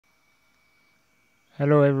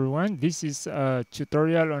Hello everyone, this is a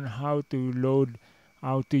tutorial on how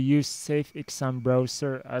to use Safe Exam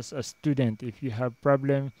Browser as a student. If you have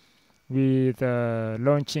problem with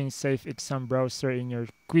launching Safe Exam Browser in your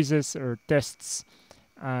quizzes or tests,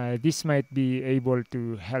 this might be able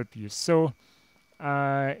to help you. So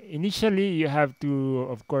initially you have to,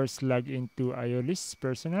 of course, log into IOLIS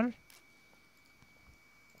Personal.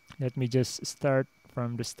 Let me just start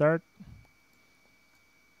from the start.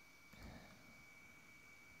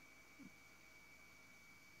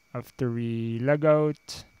 After we log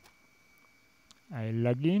out, I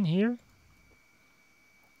log in here,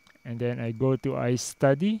 and then I go to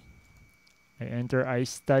iStudy. I enter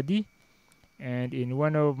iStudy, and in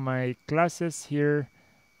one of my classes here,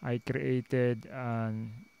 I created a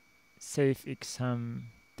safe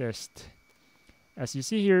exam test. As you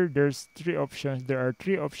see here, there's three options. There are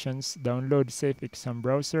three options: download Safe Exam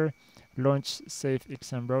Browser, launch Safe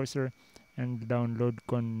Exam Browser, and download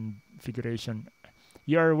configuration.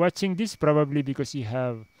 You are watching this probably because you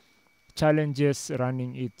have challenges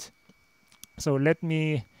running it. So let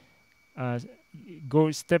me uh, go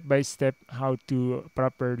step by step how to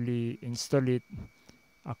properly install it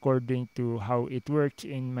according to how it works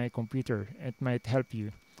in my computer. It might help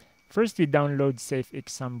you. First, we download Safe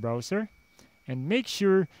Exam Browser, and make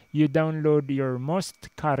sure you download your most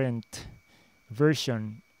current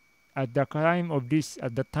version. At the time of this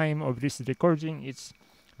recording, it's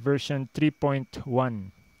version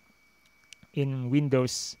 3.1 in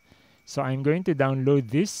Windows. So I'm going to download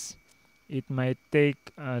this. It might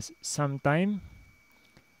take some time.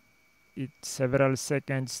 It's several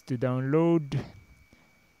seconds to download.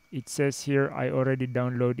 It says here I already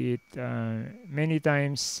downloaded it many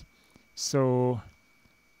times, so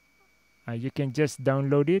you can just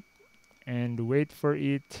download it and wait for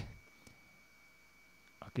it.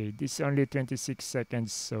 Okay, this is only 26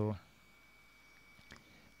 seconds. So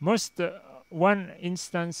one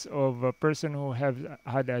instance of a person who have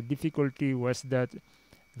had a difficulty was that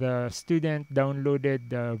the student downloaded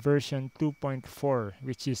the version 2.4,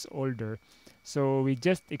 which is older. So we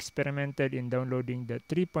just experimented in downloading the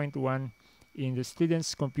 3.1 in the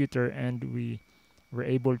student's computer, and we were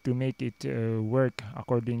able to make it work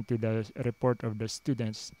according to the report of the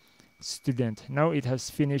student. Now it has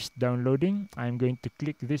finished downloading. I'm going to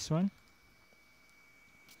click this one,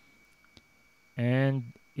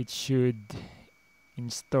 and it should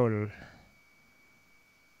install.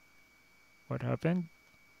 What happened?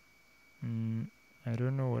 I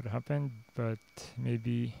don't know what happened, but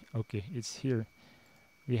maybe okay, it's here.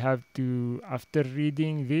 We have to, after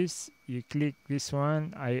reading this, you click this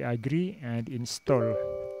one, I agree, and install.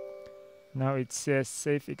 Now it says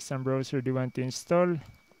Safe Exam Browser, do you want to install?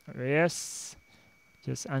 Yes.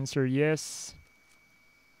 Just answer yes.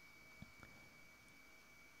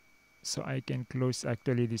 So I can close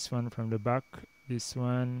actually this one from the back. This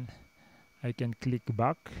one I can click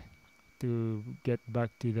back to get back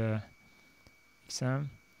to the exam,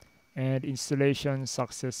 and installation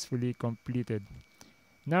successfully completed.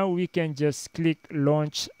 Now we can just click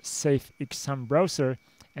launch Safe Exam Browser,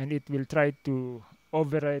 and it will try to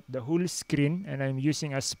overwrite the whole screen. And I'm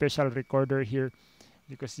using a special recorder here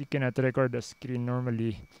because you cannot record the screen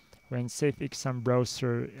normally when Safe Exam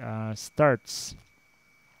Browser starts.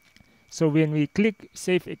 So when we click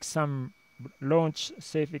launch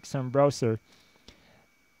Safe Exam Browser,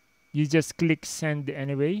 you just click send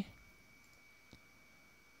anyway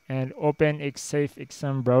and open a Safe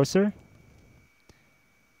Exam Browser,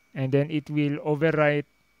 and then it will overwrite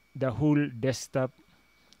the whole desktop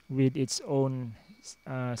with its own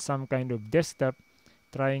some kind of desktop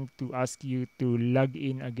trying to ask you to log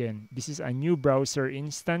in again. This is a new browser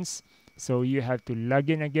instance, so you have to log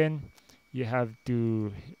in again. You have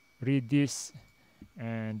to read this,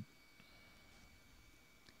 and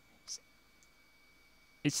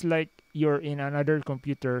it's like you're in another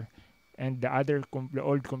computer and the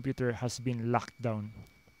old computer has been locked down.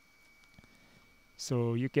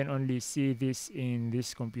 So you can only see this in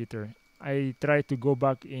this computer. I try to go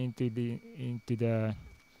back into the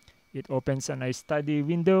it opens an iStudy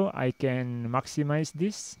window. I can maximize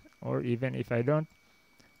this, or even if I don't,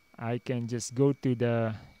 I can just go to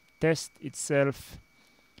the test itself,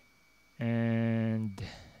 and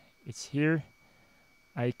it's here.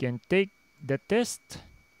 I can take the test,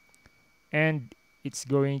 and it's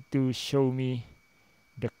going to show me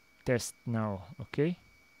the test now. Okay,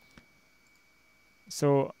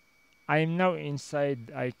 so I'm now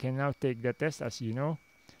inside. I can now take the test. As you know,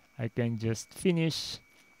 I can just finish,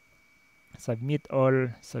 submit all,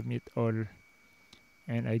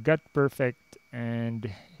 and I got perfect, and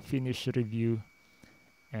finish review,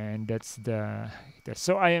 and that's the test.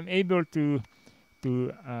 So I am able to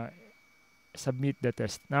to submit the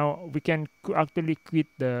test. Now we can actually quit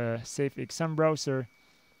the Safe Exam browser,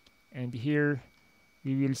 and here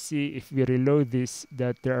we will see if we reload this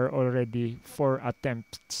that there are already 4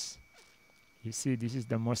 attempts. You see, this is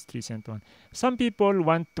the most recent one. Some people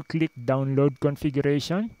want to click download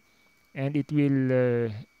configuration, and it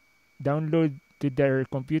will download to their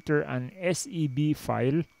computer an SEB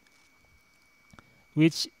file,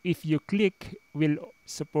 which if you click will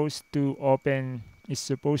supposed to open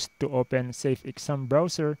Safe Exam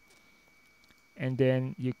browser, and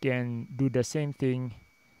then you can do the same thing,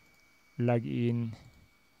 log in.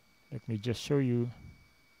 Let me just show you.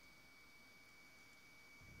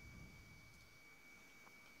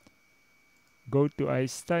 Go to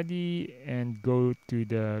iStudy and go to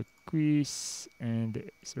the quiz and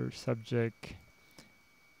search subject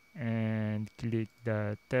and click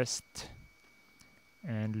the test,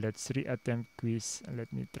 and let's reattempt quiz.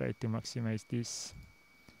 Let me try to maximize this.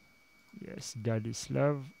 Yes, God is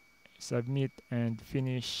love. Submit and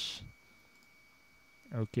finish.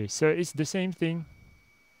 Okay, so it's the same thing.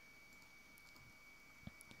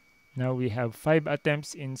 Now we have 5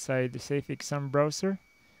 attempts inside the Safe Exam browser.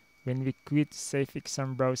 When we quit Safe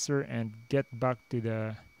Exam browser and get back to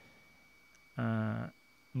the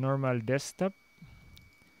normal desktop,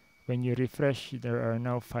 when you refresh, there are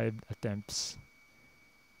now 5 attempts.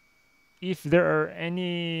 If there are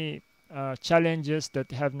any challenges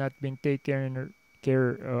that have not been taken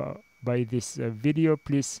care by this video,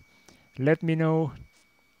 please let me know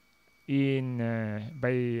in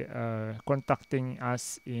by contacting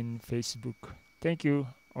us in Facebook. Thank you,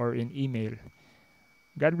 or in email.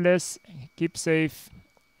 God bless, keep safe,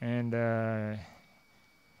 and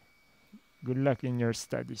good luck in your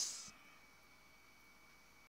studies.